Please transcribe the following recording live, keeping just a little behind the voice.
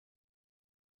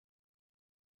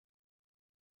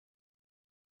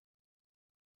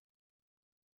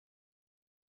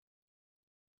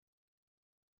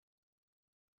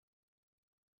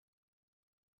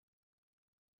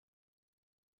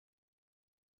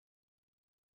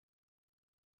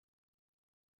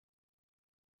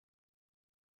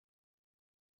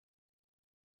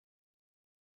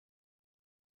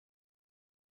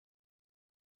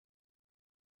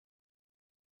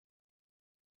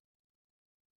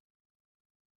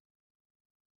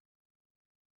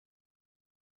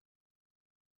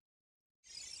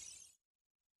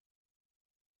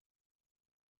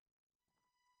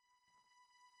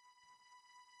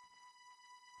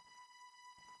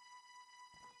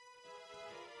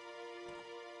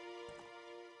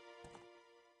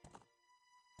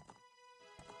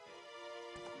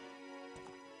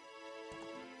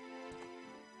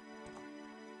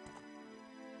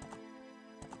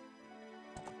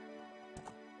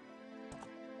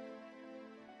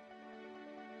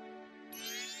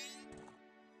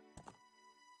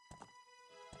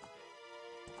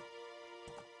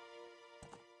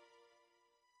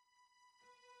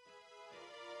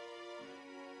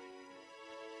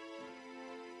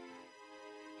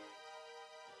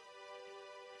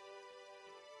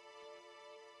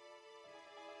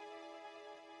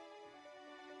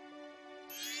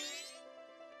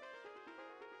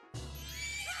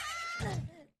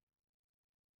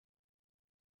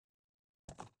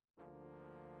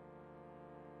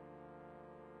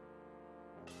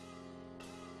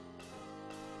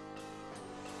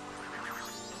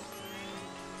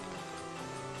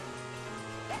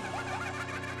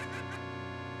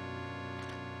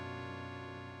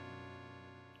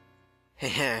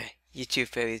You two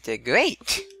fairies did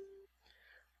great.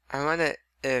 I wonder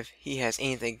if he has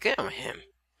anything good on him.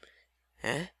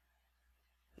 Huh?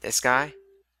 This guy?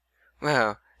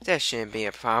 Well, that shouldn't be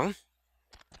a problem.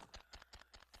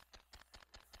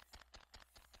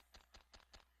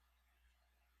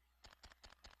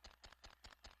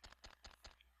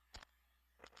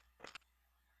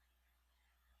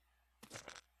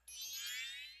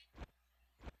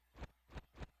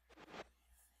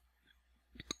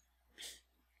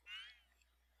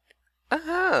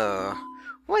 Oh,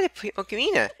 what a pretty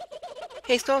ocarina.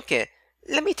 Hey, Skull Kid,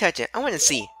 let me touch it. I want to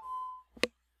see.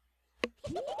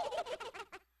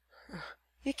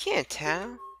 You can't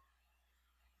tell.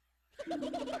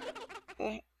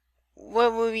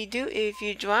 What would we do if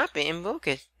you drop it and broke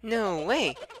it? No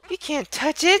way. You can't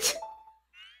touch it.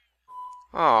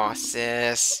 Aw,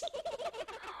 sis.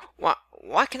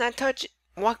 Why can I touch it?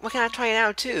 Why can I try it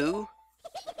out too?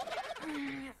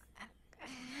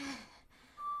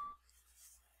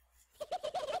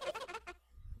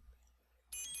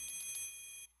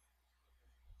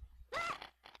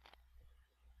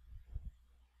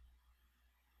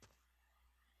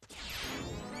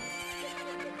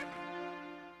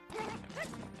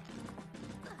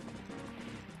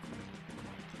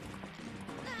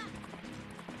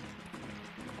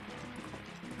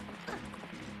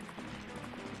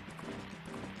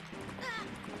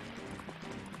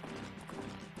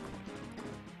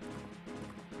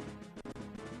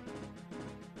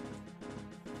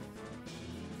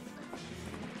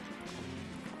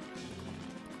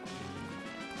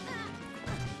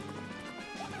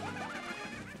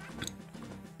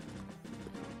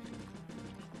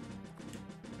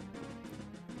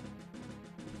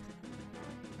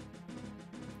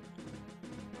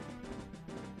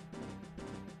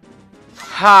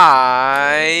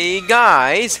 Hi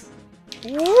guys!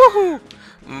 Woohoo!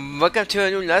 Welcome to a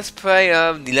new Let's Play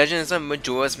of The Legends of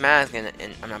Majora's Mask, and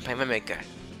I'm not playing my maker.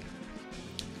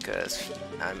 Because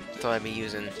I thought I'd be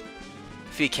using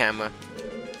free camera.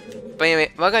 But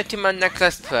anyway, welcome to my next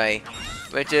Let's Play,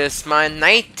 which is my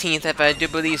 19th, if I do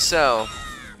believe so.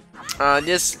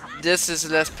 This is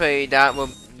a Let's Play that will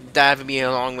be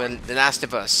along with The Last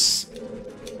of Us.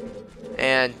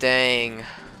 And dang,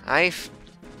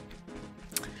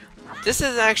 this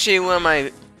is actually one of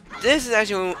my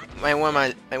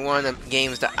one of the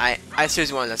games that I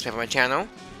seriously want to let's play for my channel.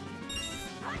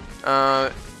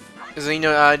 So you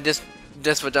know, this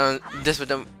was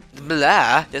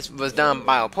done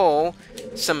by a poll,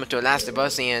 similar to Last of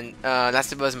Us, and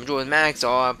Last of Us and Majora's Mask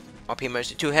are pretty much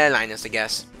the two headliners, I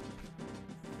guess.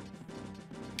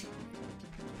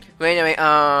 But anyway,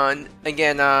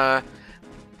 again,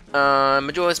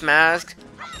 Majora's Mask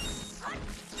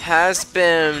has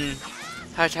been,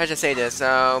 how to say this,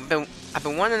 I've been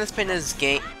wanting to play this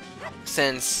game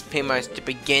since pretty much the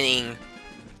beginning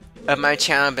of my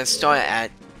channel. I've been started at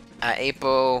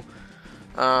April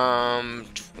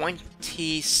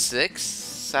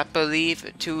 26, I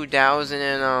believe,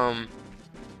 2001.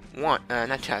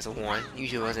 Not 2001.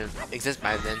 Usually wasn't exist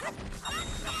by then.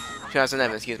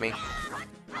 2011, excuse me.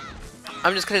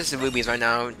 I'm just collecting some rubies right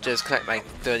now. Just collect like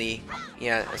 30.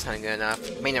 Yeah, that's not good enough.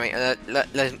 But anyway,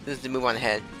 let's move on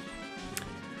ahead.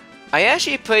 I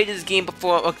actually played this game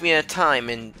before Ocarina of Time,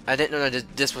 and I didn't know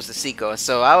that this was the sequel,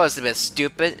 so I was a bit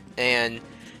stupid, and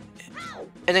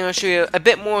I'm gonna show you a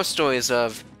bit more stories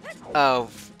of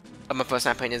my first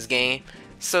time playing this game.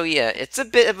 So yeah, it's a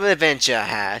bit of an adventure I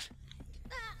had.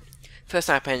 First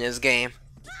time playing this game.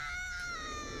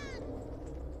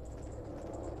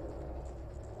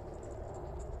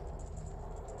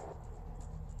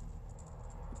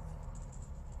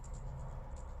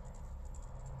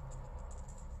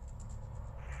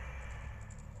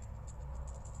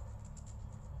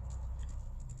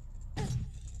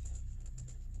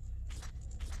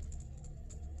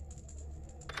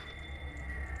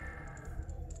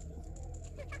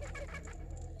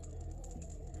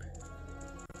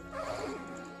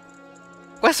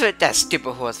 What's with that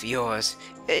stupid horse of yours?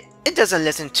 It doesn't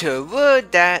listen to a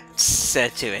word that's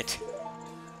said to it.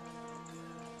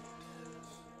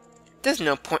 There's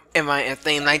no point in writing a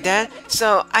thing like that,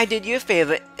 so I did you a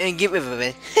favor and get rid of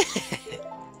it.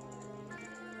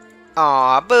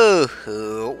 Aw,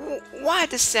 boo-hoo. Why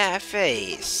the sad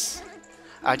face?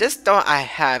 I just thought I'd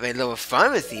have a little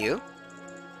fun with you.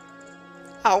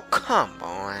 Oh, come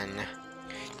on.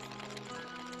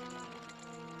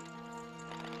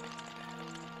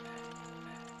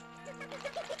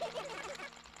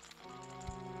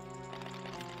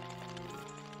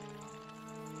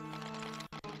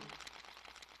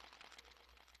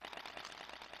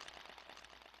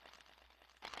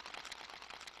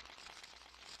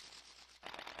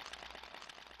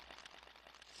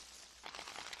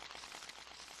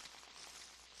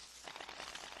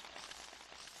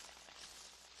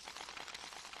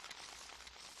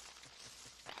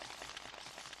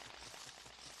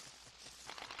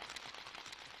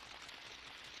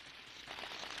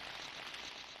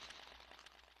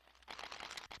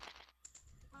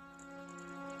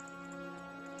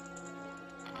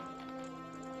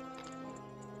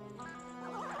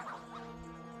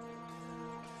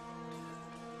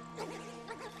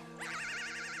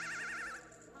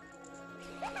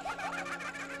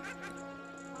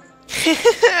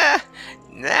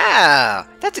 No,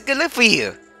 that's a good look for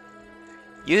you.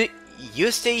 You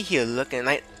stay here looking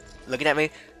at me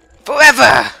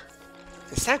forever.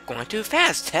 Is that going too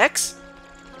fast, Tex?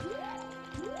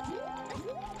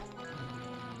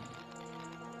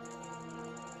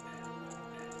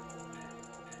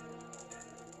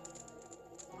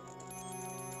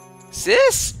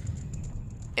 Sis?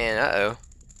 And uh-oh.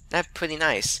 That's pretty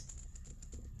nice.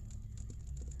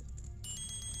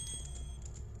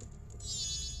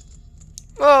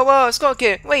 Whoa, whoa, Skull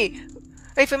Kid, wait!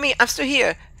 Wait for me, I'm still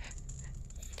here!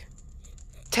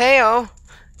 Tail!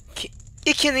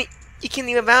 You can't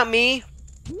leave without me!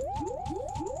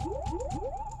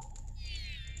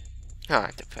 Ah,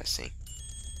 depressing.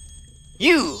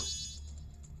 You!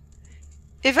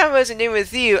 If I wasn't in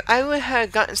with you, I would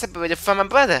have gotten separated from my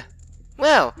brother.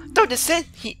 Well, don't just sit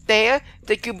there,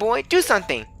 Deku boy, do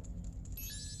something!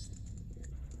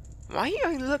 Why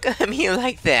are you looking at me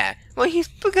like that? Well,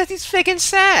 because he's freaking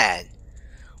sad.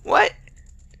 What?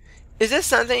 Is there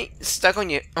something stuck on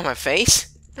my face?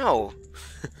 No.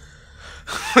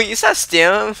 Will you stop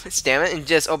staring and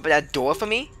just open that door for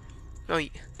me? No.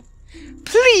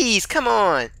 Please, come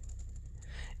on.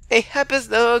 A helpless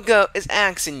little girl is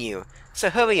asking you, so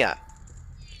hurry up.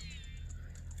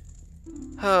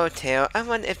 Oh, Tail, I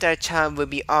wonder if that child would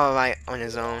be alright on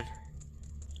his own.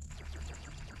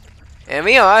 And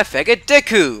we are figure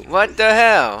Deku! What the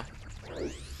hell?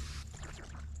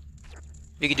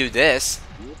 We could do this.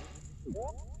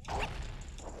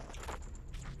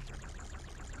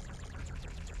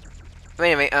 But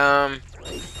anyway,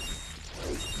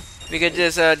 we could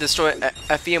just destroy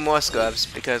a few more scrubs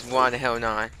because why the hell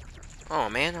not? Oh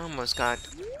man, I almost got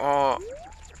all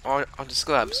the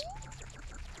scrubs.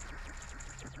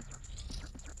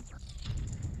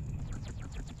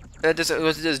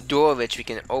 There's this door which we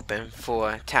can open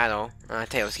for Tail,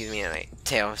 excuse me, like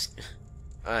Tail.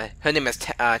 Her name is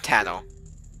Tattle.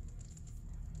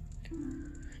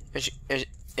 And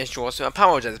she also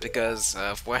apologizes because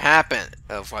of what happened,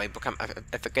 of why I become a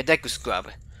Deku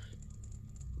scrub.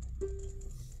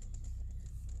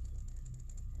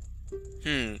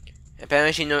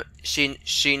 Apparently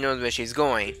she knows where she's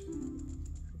going.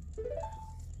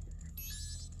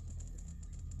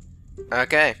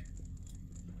 Okay.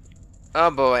 Oh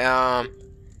boy,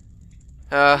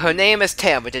 her name is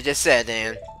Tail, which I just said,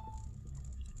 and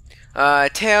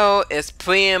Tail is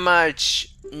pretty much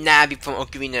Navi from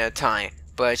Ocarina of Time,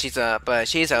 but she's a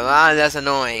lot less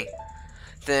annoying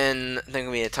than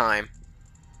Ocarina of Time.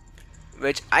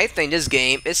 Which I think this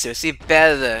game is seriously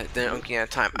better than Ocarina of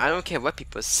Time. I don't care what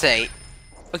people say.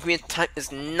 Ocarina of Time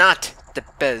is not the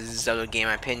best Zelda game, in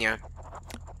my opinion.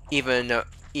 Even though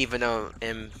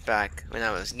back when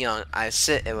I was young, I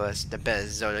said it was the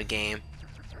best Zelda game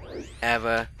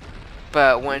ever.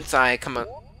 But once I compare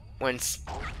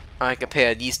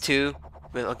these two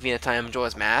with Ocarina of Time and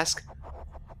Majora's Mask,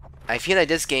 I feel like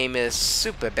this game is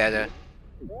super better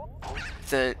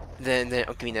than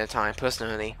Ocarina of Time,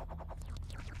 personally.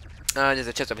 There's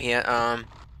a chest over here.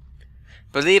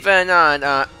 Believe it or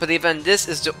not, this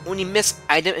is the only missed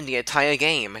item in the entire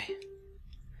game.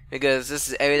 Because this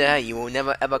is an area that you will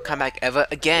never ever come back ever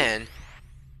again.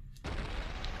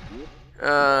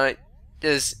 Pressing,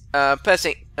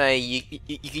 you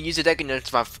can use the Deku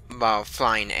notes while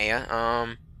flying air.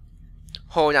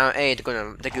 Hold down A to go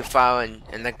to Deku flower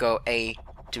and let go A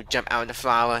to jump out of the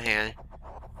flower and...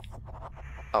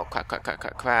 Oh,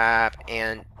 crap,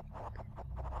 and...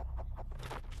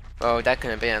 Oh, that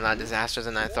could have been a lot disastrous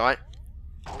than I thought.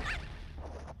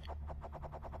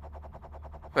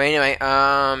 But anyway,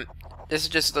 this is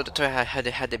just a little tutorial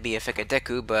had to be a figure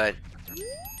Deku, but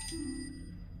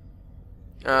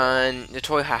the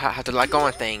tutorial had to like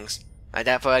on things like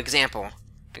that, for example.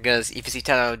 Because if you see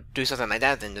Tail do something like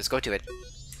that, then just go to it,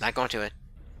 like onto it.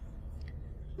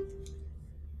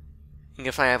 You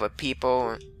can fly over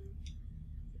people.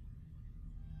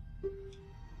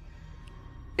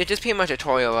 It's just pretty much a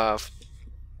tutorial of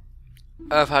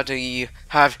how to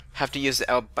have to use the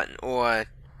L button or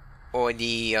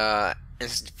the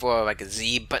for like a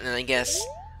Z button, I guess.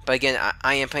 But again,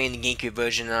 I am playing the GameCube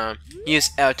version. Use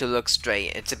L to look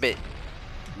straight. It's a bit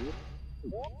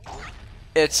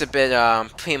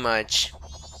pretty much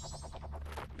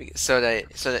so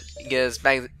that because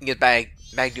back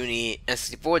during the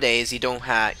N64 days, you don't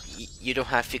have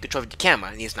free control of the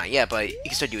camera. At least not yet, but you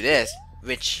can still do this,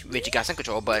 which you got some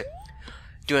control. But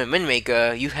during Wind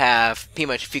Waker, you have pretty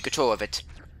much free control of it.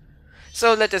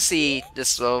 So let us see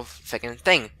this little freaking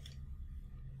thing.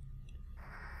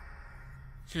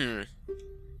 It's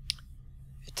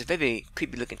a very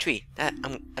creepy looking tree. That's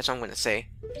what I'm gonna say.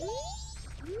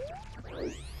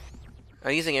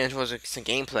 I'm using it towards some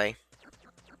gameplay.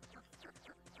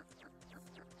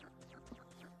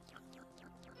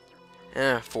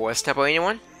 Force tempo,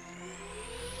 anyone?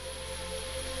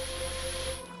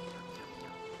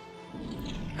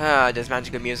 There's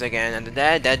magical music, and under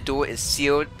that door is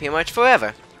sealed pretty much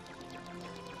forever.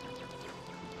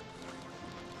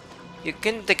 You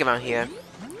can dig around here.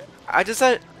 I just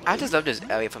love this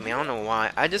area for me. I don't know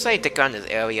why. I just like to dig around this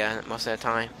area most of the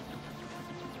time.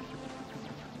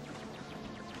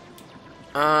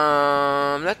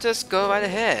 Let's just go right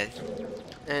ahead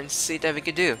and see what we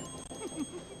could do.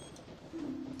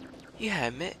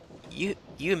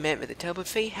 You met with the terrible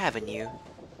fate, haven't you?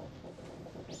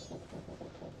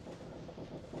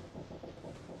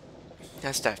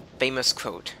 That's that famous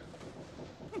quote.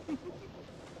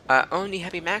 Only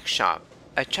Happy Mac shop.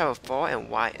 I travel far and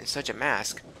wide in such a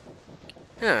mask.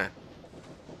 Huh.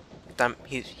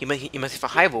 He must be from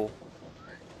Hyrule.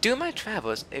 During my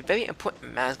travels, a very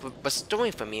important mask was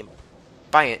stolen from me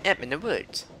by an imp in the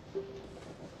woods.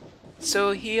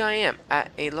 So here I am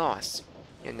at a loss.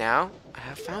 And now I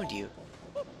have found you.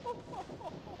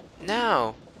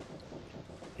 Now,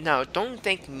 don't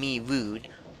think me rude,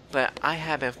 but I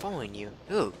have been following you.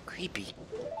 Ooh, creepy.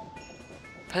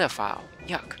 Pedophile.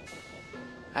 Yuck.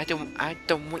 I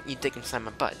don't want you digging inside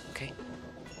my butt, okay?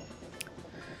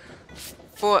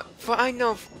 For I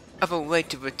know of a way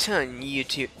to return you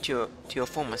to your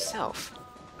former self.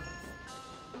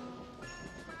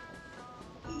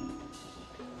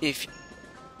 If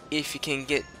you can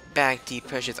get back the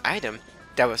precious item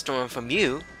that was stolen from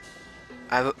you,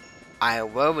 I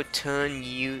will return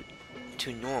you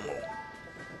to normal.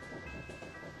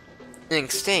 In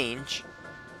exchange,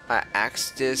 I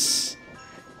ask this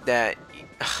that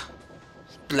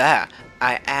blah.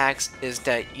 I ask is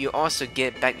that you also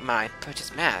get back my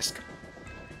purchased mask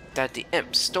that the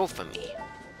imp stole from me.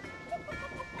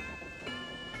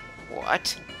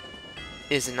 What?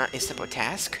 Is it not a simple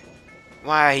task?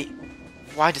 Why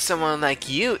does someone like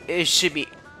you? It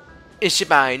should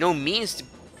by no means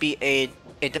be a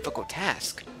difficult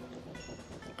task.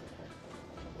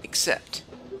 Except,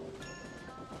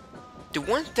 the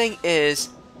one thing is,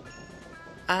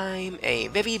 I'm a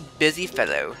very busy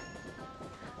fellow,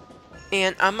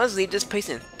 and I must leave this place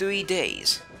in 3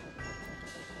 days.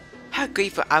 How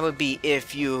grateful I would be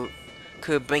if you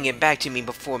could bring it back to me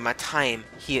before my time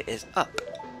here is up.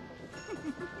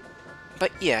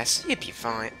 But yes, you'll be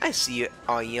fine. I see you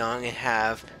are young and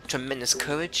have tremendous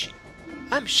courage.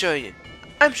 I'm sure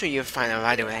you'll find it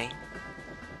right away.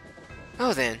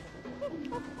 Oh then,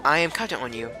 I am counting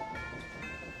on you.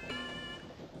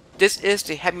 This is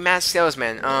the Happy Mask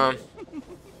salesman.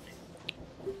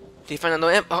 Did you find a little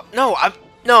imp? Oh, no,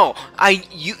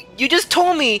 you just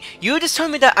told me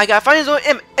that I gotta find this little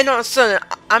imp, and all of a sudden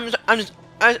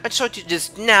I told you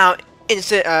just now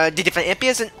insert the different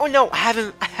impians, and oh no, I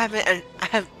haven't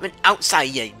outside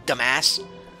yet, dumbass.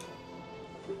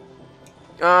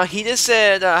 He just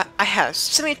said I have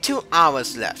 72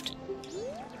 hours left.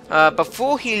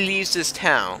 Before he leaves this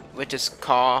town, which is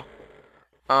called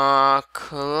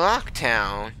Clock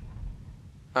Town.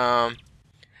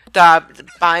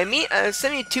 By me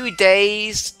 72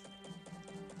 days.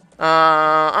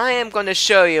 I am gonna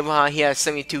show you how he has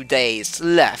 72 days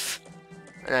left.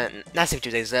 Not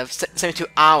 72 days left, 72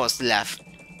 hours left.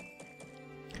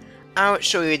 I will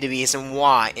show you the reason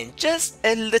why in just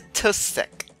a little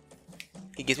sec.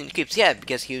 He gives me the creeps, yeah,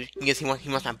 because he wants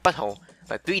my butthole.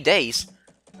 But 3 days.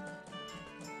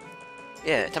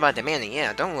 Yeah, talk about demanding.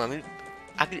 Yeah, don't worry.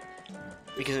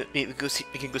 We can go see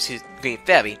the Great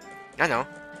Fairy. I know.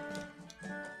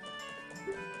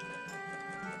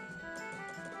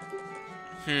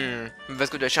 Let's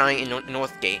go to the Shrine in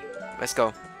Northgate. Let's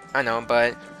go. I know,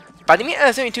 but by the mean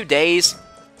 72 days,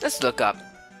 let's look up.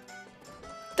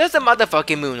 There's a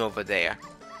motherfucking moon over there.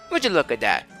 Would you look at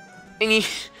that? And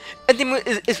the moon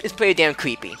is pretty damn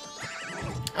creepy.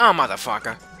 Oh,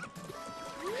 motherfucker.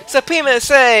 So pretty much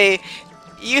say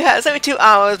you have 72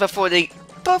 hours before the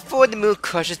moon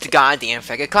crushes the goddamn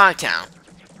fucking Clock Town.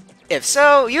 If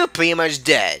so, you're pretty much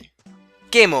dead.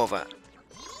 Game over.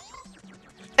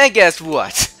 And guess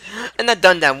what? And I've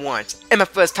done that once, and my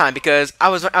first time, because I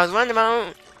was running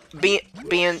around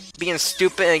being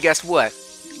stupid, and guess what?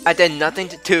 I did nothing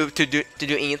to do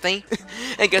anything.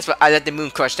 And guess what? I let the moon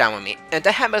crush down on me, and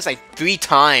that happens like 3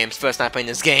 times first time playing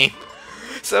this game.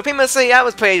 So people say I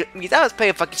was pretty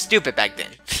fucking stupid back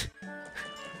then.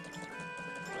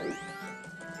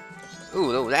 Ooh,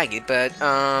 a little laggy, but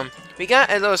we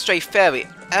got a little stray fairy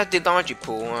at the laundry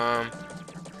pool.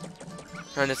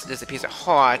 And there's a piece of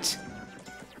heart.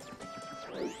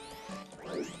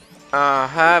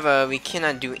 However, we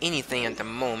cannot do anything at the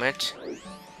moment.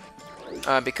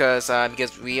 because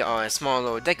we are a small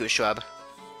little Deku shrub.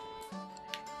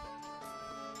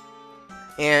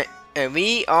 And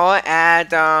we are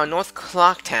at North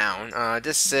Clocktown.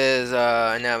 This is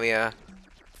an area.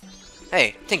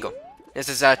 Hey, Tingle. This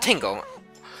is Tingle.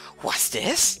 What's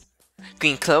this?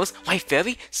 Green clothes, white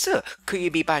fairy? Sir, could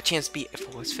you be by chance be a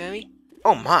forest fairy?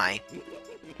 Oh my.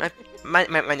 My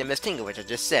name is Tingle, which I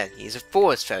just said. He's a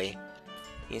forest fairy.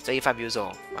 He's 35 years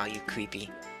old. Wow, you creepy.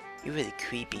 You're really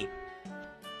creepy.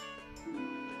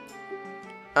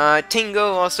 Tingle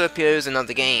also appears in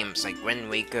other games, like Wind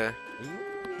Waker.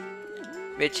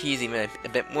 Which he's even a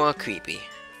bit more creepy.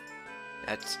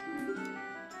 That's...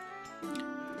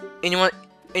 Anyone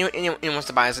wants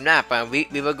to buy us a map, we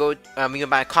will go, we will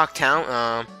buy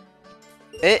Clocktown.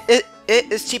 It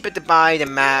is cheaper to buy the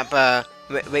map, where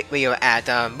you're at.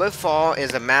 Woodfall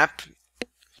is a map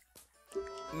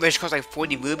which costs like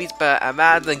 40 rubies, but I'd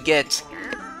rather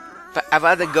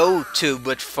go to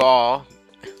Woodfall.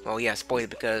 Well, yeah, spoiler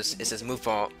because it says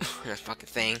Woodfall. That fucking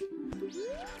thing.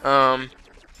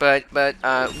 But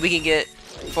we can get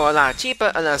for a lot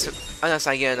cheaper unless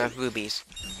I get enough rubies.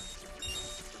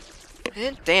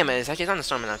 And damn it, it's actually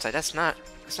thunderstorming outside. That's not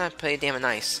pretty damn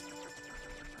nice.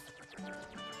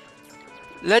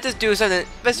 Let's do something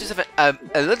a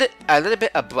little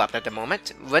bit abrupt at the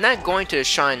moment. We're not going to the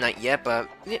Shrine Night yet, but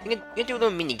we can do a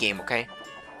little mini game, okay?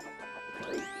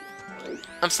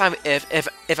 I'm sorry if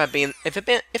I've been a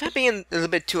little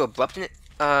bit too abrupt in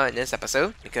this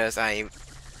episode, because I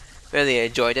really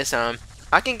enjoyed this. I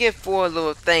can get 4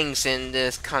 little things in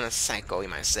this kind of cycle, you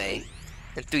might say,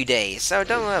 in 3 days. So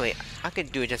don't worry, I can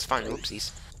do it just fine.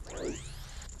 Oopsies.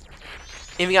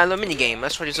 And we got a little mini game.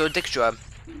 Let's try this little dick job.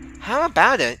 How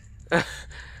about it?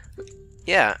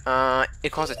 Yeah.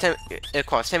 It costs 10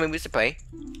 rupees to play.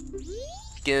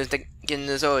 Get in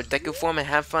this old Deku form and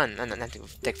have fun. No, not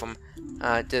Deku form.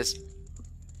 This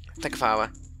Deku flower.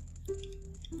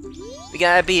 We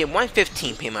gotta be at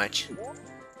 115 pretty much.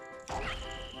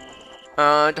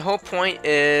 The whole point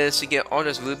is to get all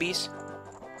those rubies.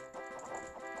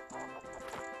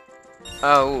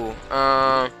 Oh,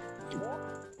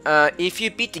 if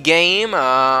you beat the game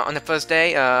on the first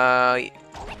day, try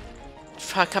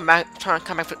to come back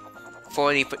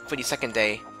for the second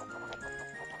day.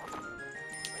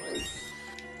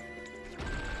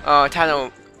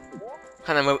 Title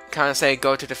kind of say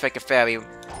go to the fake fairy,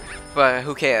 but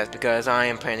who cares because I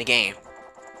am playing the game,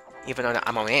 even though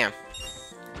I'm only am.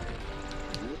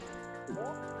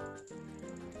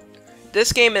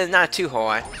 This game is not too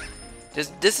hard.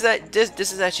 This is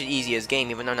actually the easiest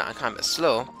game, even though I'm kind of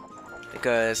slow,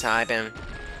 because I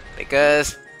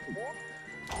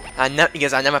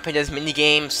never played this mini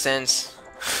game since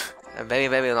a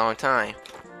very long time.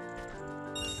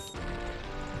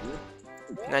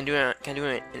 Can I do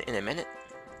it in a minute?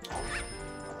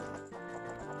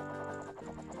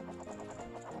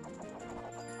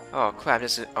 Oh crap!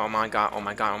 This is oh my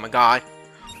god!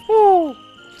 Woo!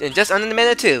 In just under a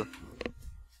minute too.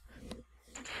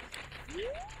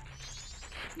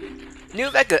 New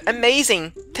record,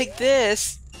 amazing! Take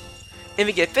this! And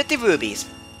we get 50 rubies.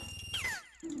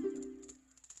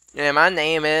 Yeah, my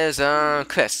name is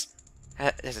Chris.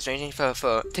 That's a strange name for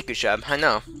Deku Shop, I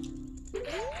know.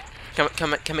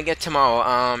 Can we get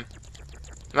tomorrow?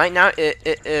 Right now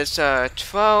it is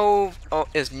 12. Oh,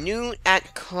 it's noon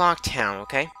at Clocktown,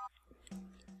 okay?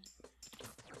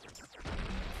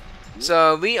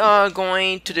 So we are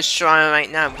going to the shrine right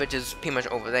now, which is pretty much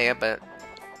over there. But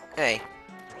hey.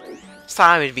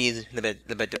 Sorry to be a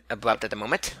little bit abrupt at the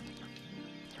moment.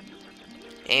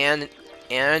 And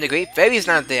the Great Fairy's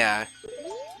not there.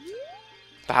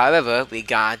 But however, we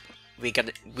got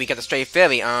the Stray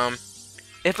Fairy.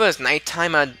 If it was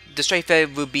nighttime, the Stray Fairy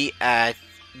would be at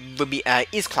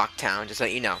East Clocktown, just to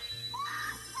let you know.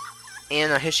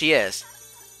 And here she is.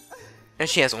 And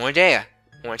she has orange hair.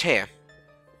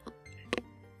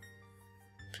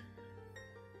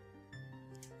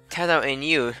 Tato and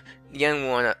you, young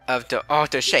one of the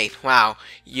altar shape. Wow,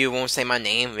 you won't say my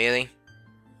name, really?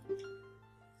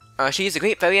 She's a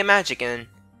great fairy of magic and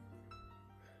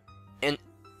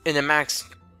the max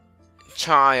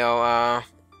child,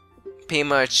 pretty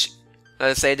much,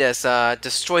 let's say this,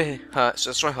 destroy her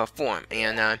form,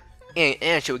 and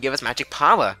she will give us magic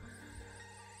power.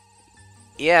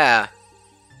 Yeah.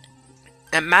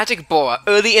 A magic ball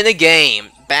early in the game.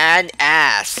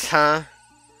 Badass, huh?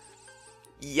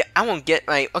 Yeah, I won't get,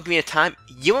 like, I'll give you a time.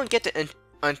 You won't get it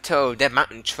until that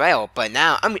mountain trail, but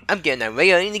now I'm getting it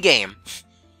right early in the game.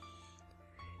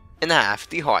 And I have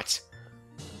 3 hearts.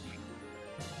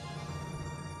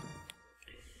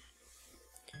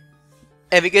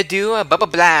 And we could do a bubble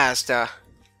blast.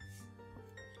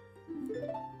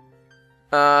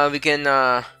 We can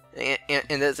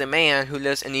and there's a man who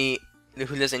lives in the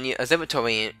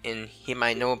observatory, and he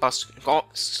might know about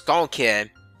Skull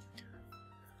Kid.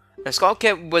 And Skull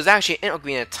Kid was actually an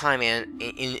Green at the time, and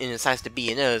decides to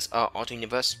be in his alternate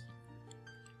universe.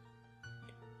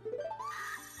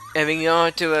 And we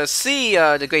going to see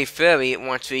the Great Fairy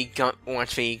once we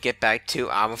get back to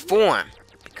our form,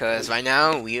 because right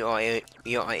now we are a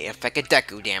fucking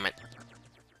Deku, damn it.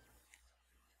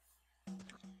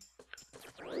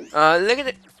 Look at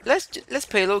it. Let's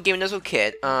play a little game with this little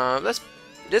kid.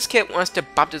 This kid wants to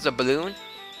baptize a balloon.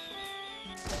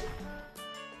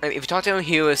 If you talk to him,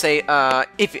 he will say, pop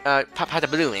out the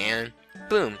balloon, and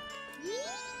boom.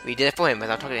 We did it for him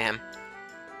without talking to him.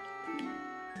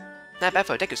 Not bad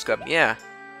for a Deku scrub, yeah.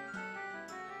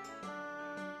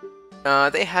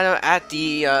 They had it at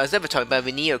the observatory, but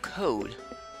we need a code.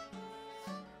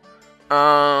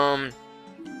 But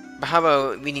how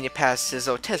about we need to pass this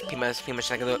little test? Pretty much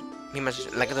like a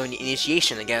little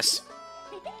initiation, I guess.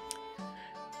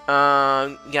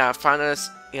 Yeah, find us.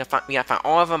 We gotta find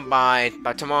all of them by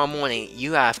tomorrow morning.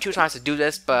 You have 2 tries to do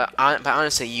this, but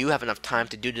honestly, you have enough time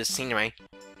to do this scenery.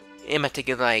 It might take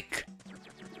you like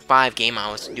 5 game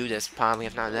hours to do this, probably,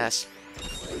 if not less.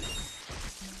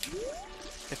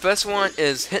 The first one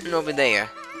is hidden over there.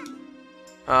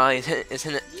 It's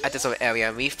hidden at this other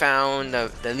area. We found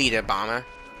the leader bomber.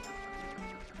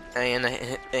 And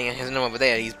his name over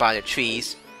there, he's by the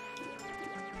trees.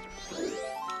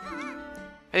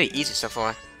 Very easy so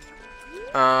far.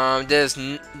 There's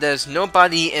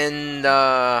nobody in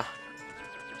the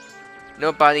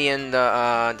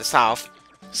south,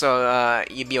 so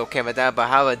you'd be okay with that. But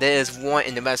however, there is one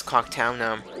in the West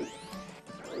Clocktown.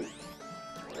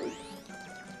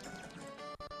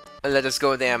 Let us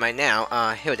go there right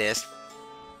now. Here it is.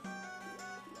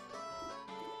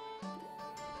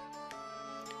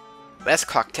 West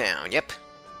Clocktown, yep.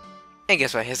 And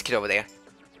guess what? Here's a kid over there.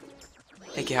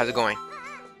 Hey kid, how's it going?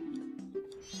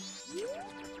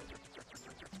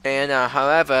 And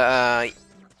however,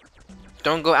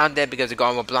 don't go out there because the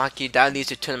guard will block you. That leads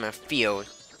to tournament field.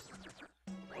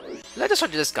 Let us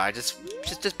talk to this guy, just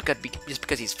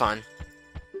because he's fun.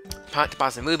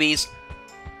 Deposit movies,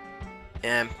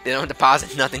 and they don't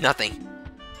deposit nothing.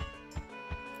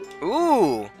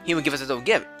 Ooh, he would give us a little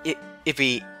gift if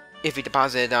he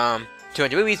deposited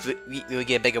 200 rupees. We would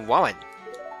get a bigger wallet.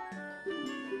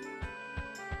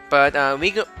 But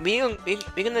we're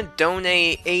gonna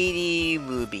donate 80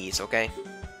 rubies, okay?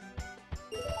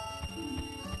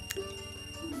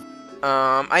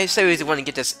 I seriously want to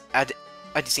get this at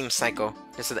the same cycle,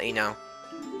 just so that you know,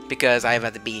 because I'd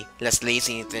rather be less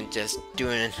lazy than just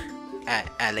doing it at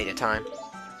a later time.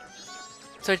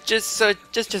 So just to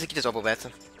get this over with.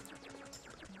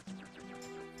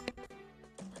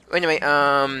 Anyway,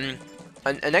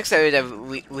 the next area that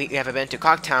we haven't been to,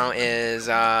 Clocktown, is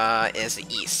the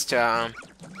east. The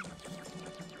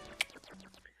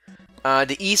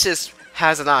east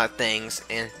has a lot of things,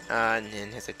 and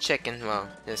there's a chicken. Well,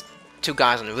 there's 2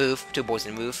 guys on the roof, 2 boys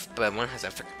on the roof, but one has a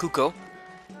freaking cuckoo.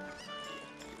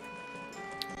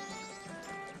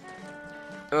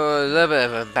 A little bit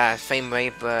of a bad frame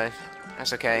rate, but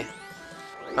that's okay.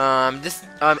 By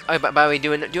the way,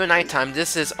 during nighttime,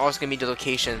 this is also gonna be the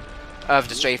location of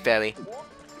the Stray Fairy.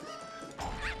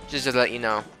 Just to let you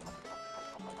know.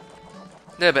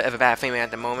 A little bit of a bad frame rate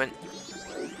at the moment.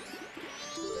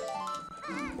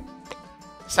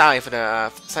 Sorry for the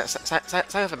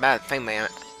sorry for the bad frame rate.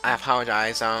 I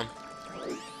apologize. No,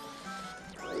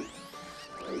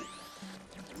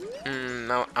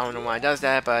 I don't know why it does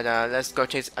that, but let's go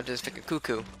chase up this freaking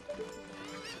cuckoo.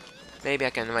 Maybe I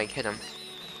can like hit him.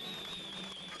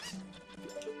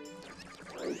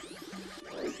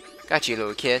 Got you,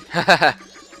 little kid.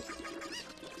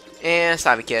 And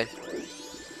sorry, kid.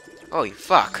 Holy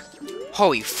fuck!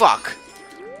 Holy fuck!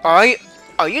 Are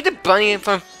you the bunny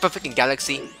from freaking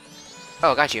Galaxy?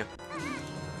 Oh, got you.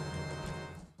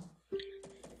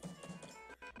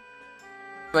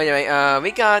 But anyway,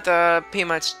 we got pretty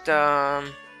much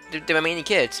the remaining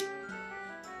kids.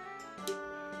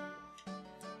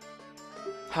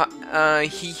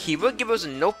 He will give us a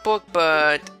notebook,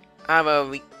 but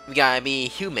we gotta be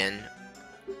human.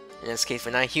 In this case,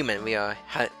 we're not human. We are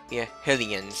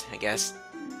Hellions, I guess.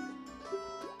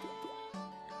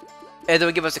 And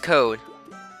they'll give us a code.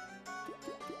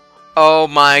 Oh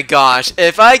my gosh!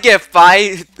 If I get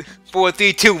 5, 4,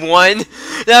 3, 2, 1,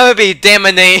 that would be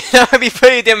that would be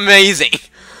pretty damn amazing.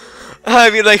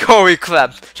 I'd be like, holy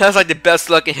crap! That's like the best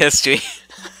luck in history.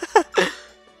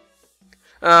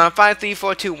 5, 3,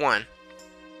 4, 2, 1.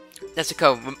 That's the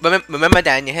code. Remember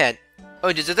that in your head.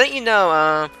 Oh, just to let you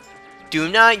know, do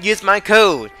not use my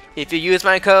code. If you use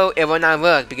my code, it will not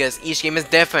work because each game is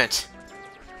different.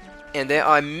 And there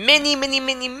are many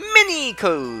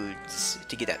codes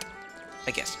to get that,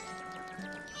 I guess.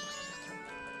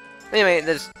 Anyway,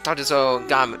 let's talk to this old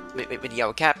guy with the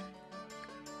yellow cap.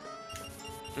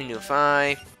 We do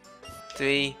 5,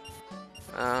 3,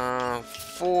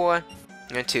 4,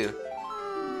 and 2.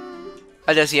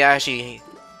 Unless you actually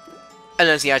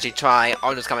try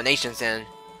all those combinations, then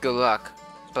good luck.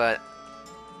 But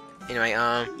anyway,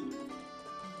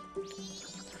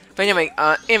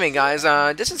 guys,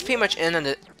 this is pretty much in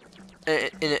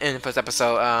the first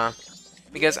episode.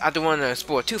 Because I don't want to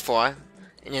spoil too far,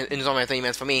 and it's only 3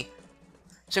 minutes for me.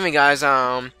 So anyway, guys,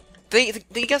 thank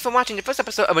you guys for watching the first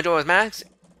episode of Majora's Mask.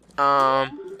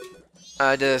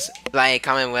 Just like,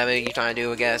 comment, whatever you're trying to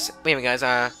do, I guess. But anyway, guys,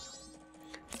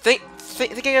 thank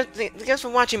you guys for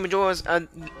watching Majora's, The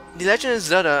Legend of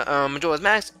Zelda, Majora's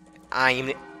Mask.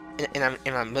 I'm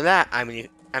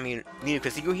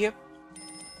Chris here.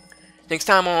 Next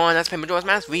time on Let's Play Majora's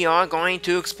Mask, we are going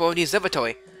to explore the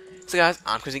observatory. So guys,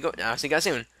 I'm Chris. See you guys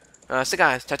soon. So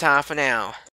guys, ta-ta for now.